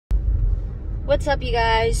What's up, you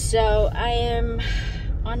guys? So I am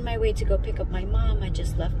on my way to go pick up my mom. I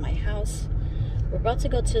just left my house. We're about to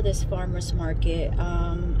go to this farmer's market.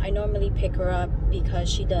 I normally pick her up because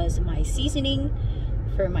she does my seasoning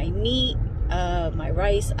for my meat, my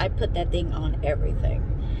rice. I put that thing on everything.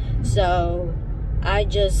 So I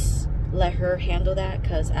just let her handle that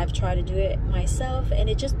because I've tried to do it myself and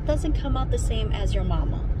it just doesn't come out the same as your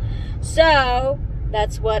mama. So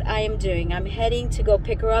that's what I am doing. I'm heading to go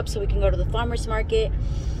pick her up so we can go to the farmer's market.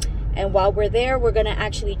 And while we're there, we're gonna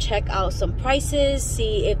actually check out some prices,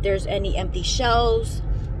 see if there's any empty shelves,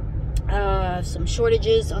 some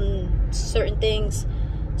shortages on certain things.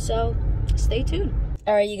 So stay tuned.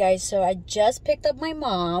 All right, you guys, so I just picked up my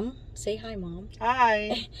mom. Say hi, Mom.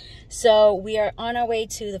 Hi. So we are on our way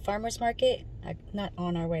to the farmer's market. Not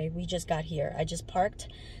on our way, we just got here. I just parked.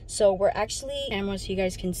 So we're actually, camera so you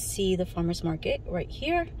guys can see the farmer's market right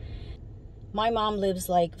here. My mom lives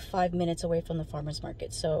like 5 minutes away from the farmer's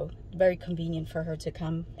market, so very convenient for her to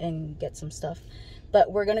come and get some stuff.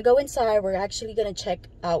 But we're gonna go inside. We're actually gonna check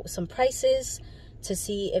out some prices to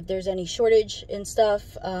see if there's any shortage in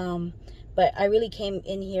stuff. But I really came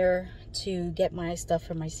in here to get my stuff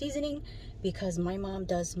for my seasoning because my mom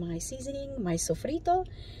does my seasoning, my sofrito.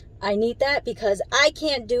 I need that because I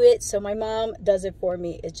can't do it, so my mom does it for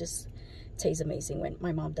me. It just tastes amazing when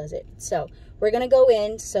my mom does it. So we're gonna go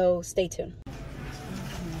in, so stay tuned.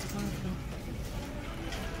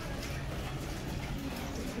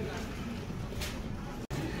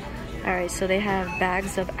 All right, so they have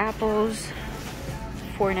bags of apples,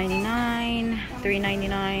 $4.99,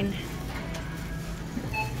 $3.99.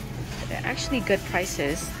 They're actually good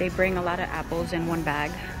prices. They bring a lot of apples in one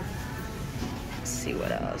bag. Let's see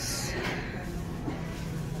what else.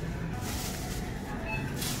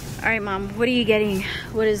 All right, Mom, what are you getting?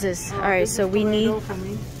 What is this? All right, so we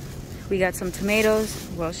got some tomatoes.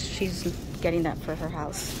 Well, she's getting that for her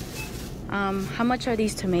house. How much are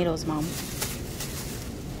these tomatoes, Mom?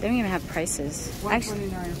 They don't even have prices.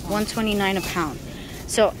 $1.29 a pound.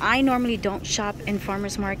 So I normally don't shop in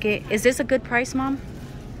farmer's market. Is this a good price, Mom?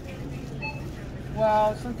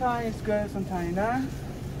 Well, sometimes it's good, sometimes not.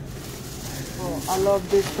 Well, I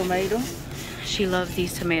love this tomato. She loves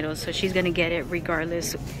these tomatoes, so she's gonna get it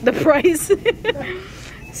regardless the price.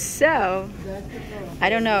 So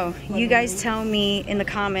I don't know, you guys tell me in the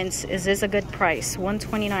comments, is this a good price?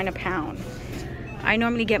 $1.29 a pound. I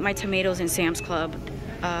normally get my tomatoes in Sam's Club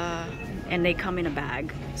and they come in a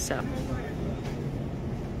bag. So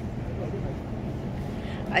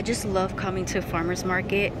I just love coming to farmer's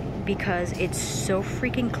market because it's so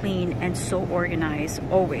freaking clean and so organized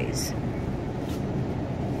always.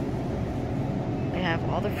 They have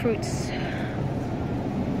all the fruits.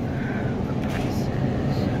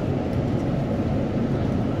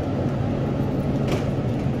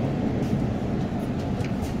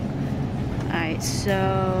 Alright,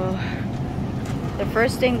 so the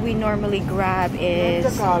first thing we normally grab is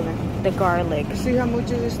the garlic. See how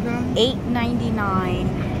much is this now? $8.99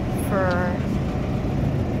 for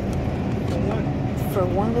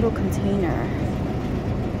one little container.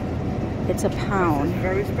 It's a pound.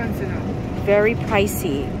 Very expensive now. Very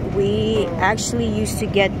pricey. We actually used to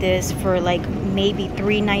get this for like maybe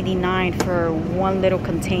 $3.99 for one little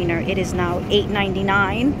container. It is now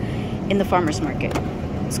 $8.99 in the farmer's market.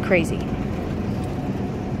 It's crazy.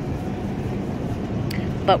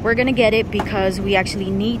 But we're gonna get it because we actually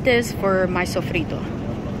need this for my sofrito.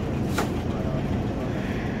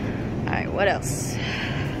 All right, what else?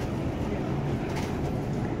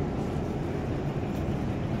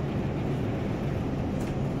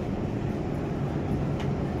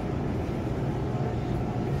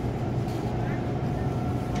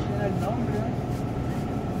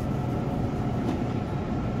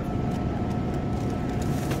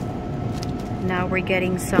 Now we're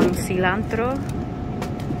getting some cilantro.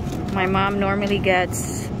 My mom normally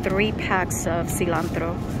gets 3 packs of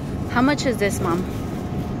cilantro. How much is this, Mom?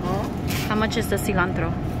 Huh? How much is the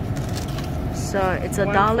cilantro? So it's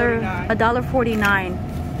 $1.49.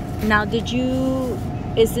 Now,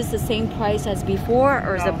 is this the same price as before,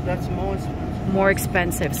 or is it? That's More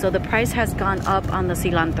expensive. So the price has gone up on the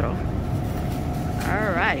cilantro.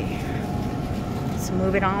 Alrighty, let's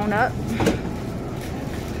move it on up.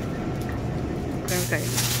 Okay.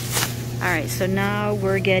 All right, so now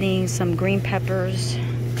we're getting some green peppers.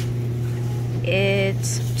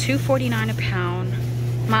 It's $2.49 a pound.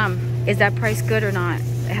 Mom, is that price good or not?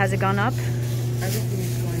 Has it gone up? Everything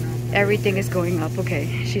is going up. Everything is going up.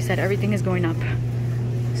 Okay, she said everything is going up.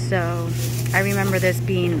 So I remember this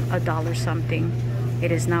being $1 something.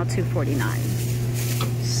 It is now $2.49.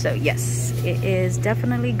 So yes, it is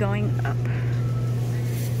definitely going up.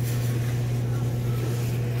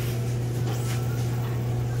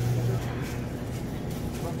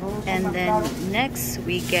 And then next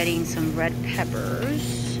we getting some red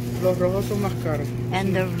peppers. Los rojos son más caros.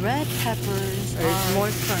 And the red peppers are more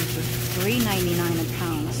expensive. $3.99 a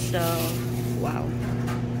pound. So, wow.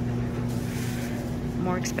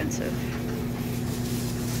 More expensive.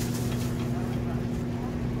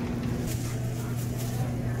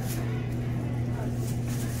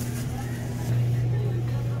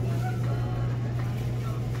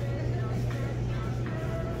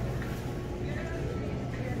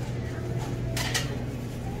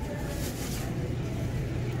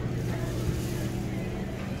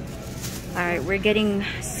 All right, we're getting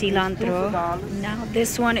cilantro. Now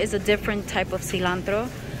this one is a different type of cilantro.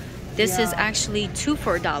 This is actually 2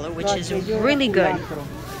 for $1, which is really good.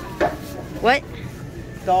 What?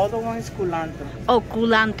 The other one is culantro. Oh,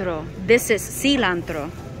 culantro. This is cilantro.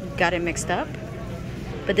 Got it mixed up.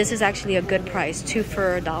 But this is actually a good price, 2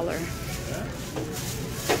 for $1.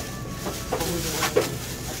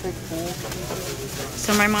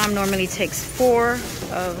 So my mom normally takes 4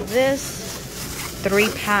 of this. 3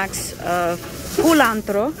 packs of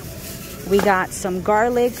culantro. We got some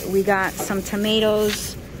garlic, we got some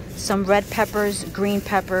tomatoes, some red peppers, green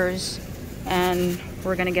peppers, and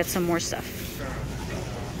we're gonna get some more stuff.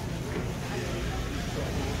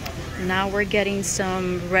 Now we're getting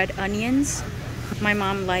some red onions. My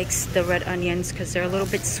mom likes the red onions because they're a little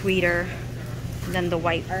bit sweeter than the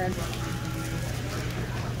white.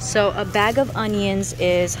 So a bag of onions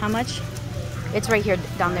is how much? It's right here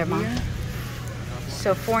down there, Mom.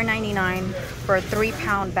 So $4.99 for a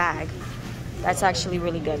 3-pound bag. That's actually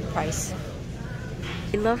really good price.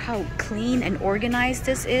 I love how clean and organized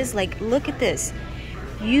this is. Like, look at this.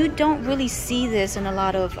 You don't really see this in a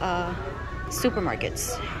lot of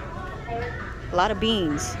supermarkets. A lot of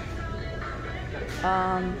beans.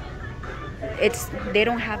 They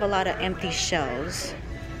don't have a lot of empty shelves.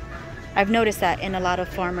 I've noticed that in a lot of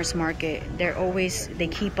farmers market. They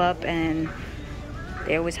keep up and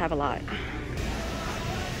they always have a lot.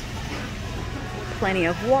 Plenty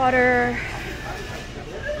of water.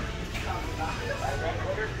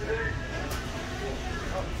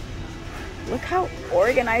 Look how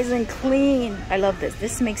organized and clean. I love this.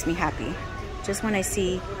 This makes me happy. Just when I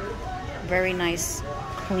see very nice,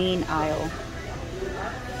 clean aisle.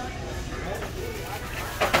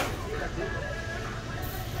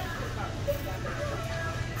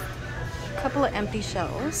 A couple of empty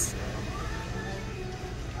shelves.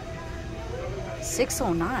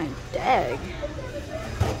 $6.09. Dang.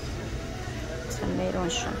 Tomato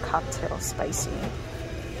and shrimp cocktail, spicy.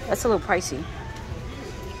 That's a little pricey.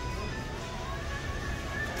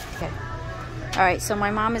 Okay. All right, so my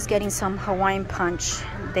mom is getting some Hawaiian punch.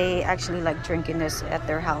 They actually like drinking this at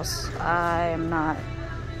their house. I am not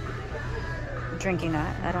drinking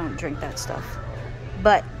that. I don't drink that stuff.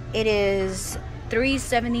 But it is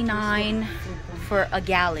 $3.79 for a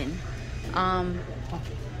gallon.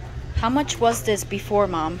 How much was this before,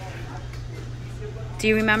 Mom? Do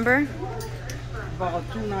you remember? About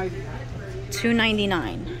 $2.90.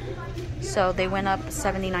 $2.99. So they went up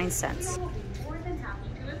 79 cents.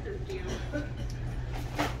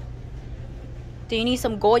 Do you need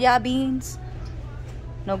some Goya beans?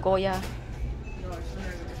 No Goya? No,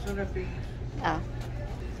 it's not a beans. Oh.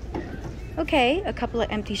 Okay, a couple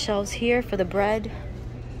of empty shelves here for the bread.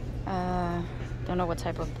 Don't know what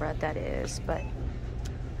type of bread that is, but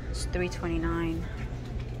it's $3.29.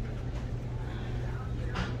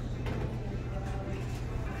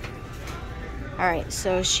 All right,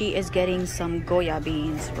 so she is getting some Goya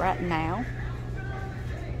beans right now.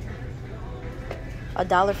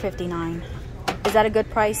 $1.59. Is that a good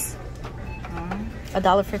price?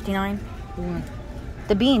 $1.59? What?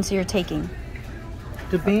 The beans you're taking.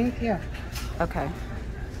 The beans? Yeah. Okay.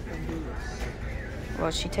 Well,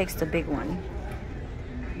 she takes the big one.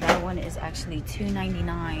 That one is actually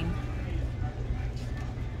 $2.99.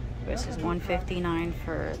 This is $1.59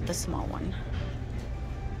 for the small one.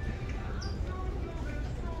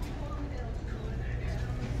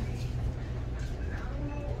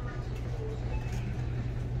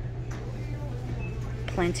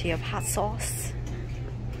 Plenty of hot sauce.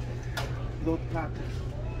 All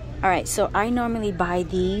right, so I normally buy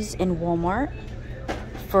these in Walmart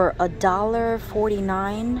for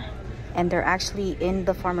 $1.49, and they're actually in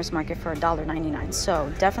the farmers market for $1.99.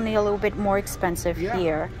 So definitely a little bit more expensive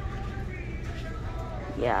here.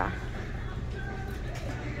 Yeah.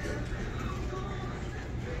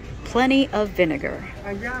 Plenty of vinegar.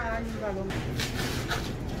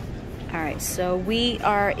 All right, so we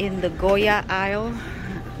are in the Goya aisle.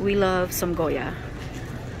 We love some Goya.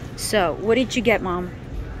 So what did you get, Mom?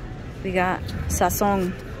 We got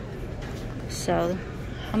sazon. So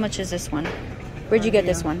how much is this one? Where'd you get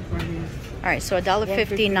this one? Right here. All right, so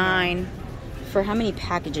 $1.59 for how many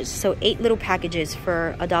packages? So 8 little packages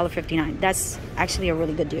for $1.59. That's actually a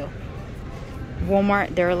really good deal.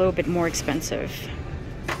 Walmart, they're a little bit more expensive.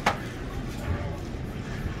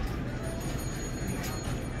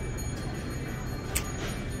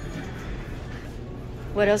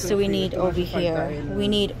 What else do we need over here? We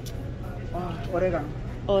need Oregano.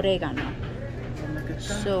 oregano.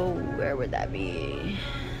 So where would that be?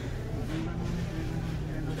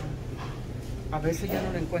 A veces ya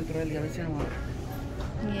no lo encuentro, Eli, a veces no.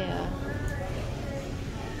 Yeah.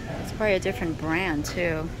 It's probably a different brand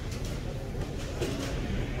too.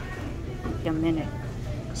 A minute.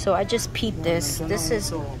 So I just peeped this. This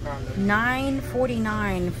is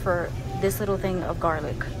 $9.49 for this little thing of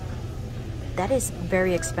garlic. That is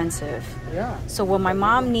very expensive. Yeah. So what my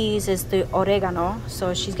mom needs is the oregano.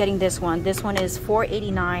 So she's getting this one. This one is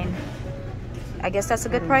 $4.89. I guess that's a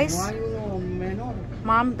good price.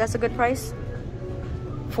 Mom, that's a good price?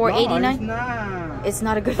 $4.89? No, it's not. It's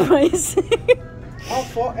not a good price. Oh,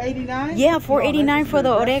 $4.89? Yeah, $4.89 for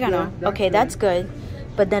the oregano. Good. Okay, that's good.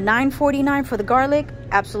 But the $9.49 for the garlic,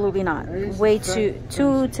 absolutely not. Way too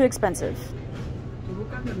expensive.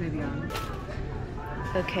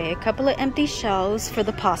 Okay, a couple of empty shelves for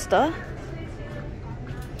the pasta.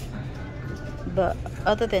 But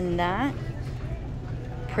other than that,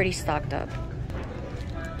 pretty stocked up.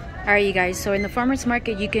 All right, you guys, so in the farmer's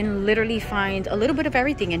market, you can literally find a little bit of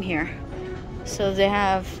everything in here. So they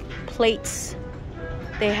have plates,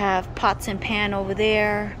 they have pots and pan over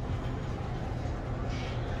there.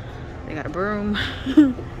 They got a broom.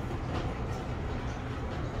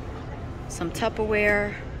 Some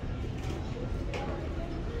Tupperware.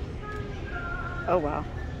 Oh, wow.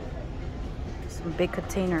 Some big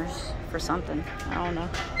containers for something. I don't know.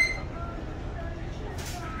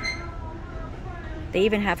 They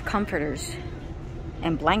even have comforters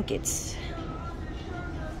and blankets.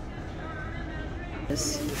 All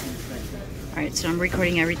right, so I'm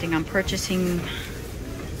recording everything I'm purchasing.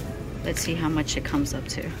 Let's see how much it comes up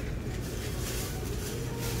to.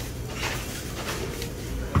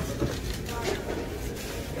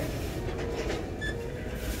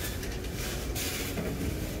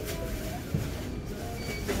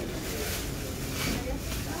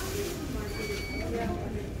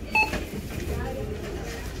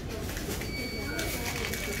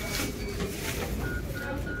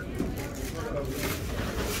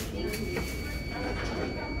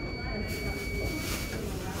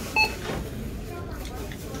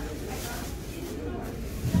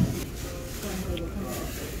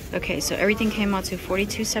 Okay, so everything came out to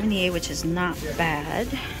 $42.78, which is not bad.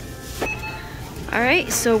 All right,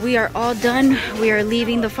 so we are all done. We are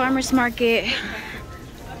leaving the farmer's market.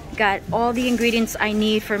 Got all the ingredients I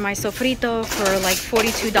need for my sofrito for like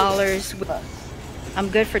 $42. I'm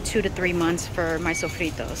good for 2 to 3 months for my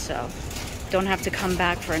sofrito, so don't have to come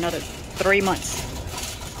back for another 3 months.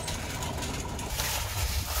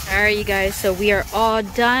 All right, you guys, so we are all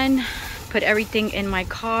done. Put everything in my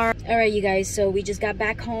car. All right, you guys, so we just got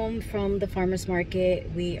back home from the farmer's market.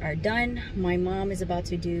 We are done. My mom is about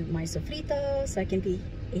to do my sofrito so I can be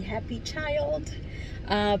a happy child.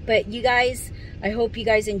 But you guys, I hope you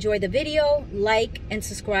guys enjoy the video. Like and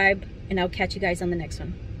subscribe, and I'll catch you guys on the next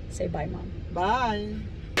one. Say bye, Mom. Bye.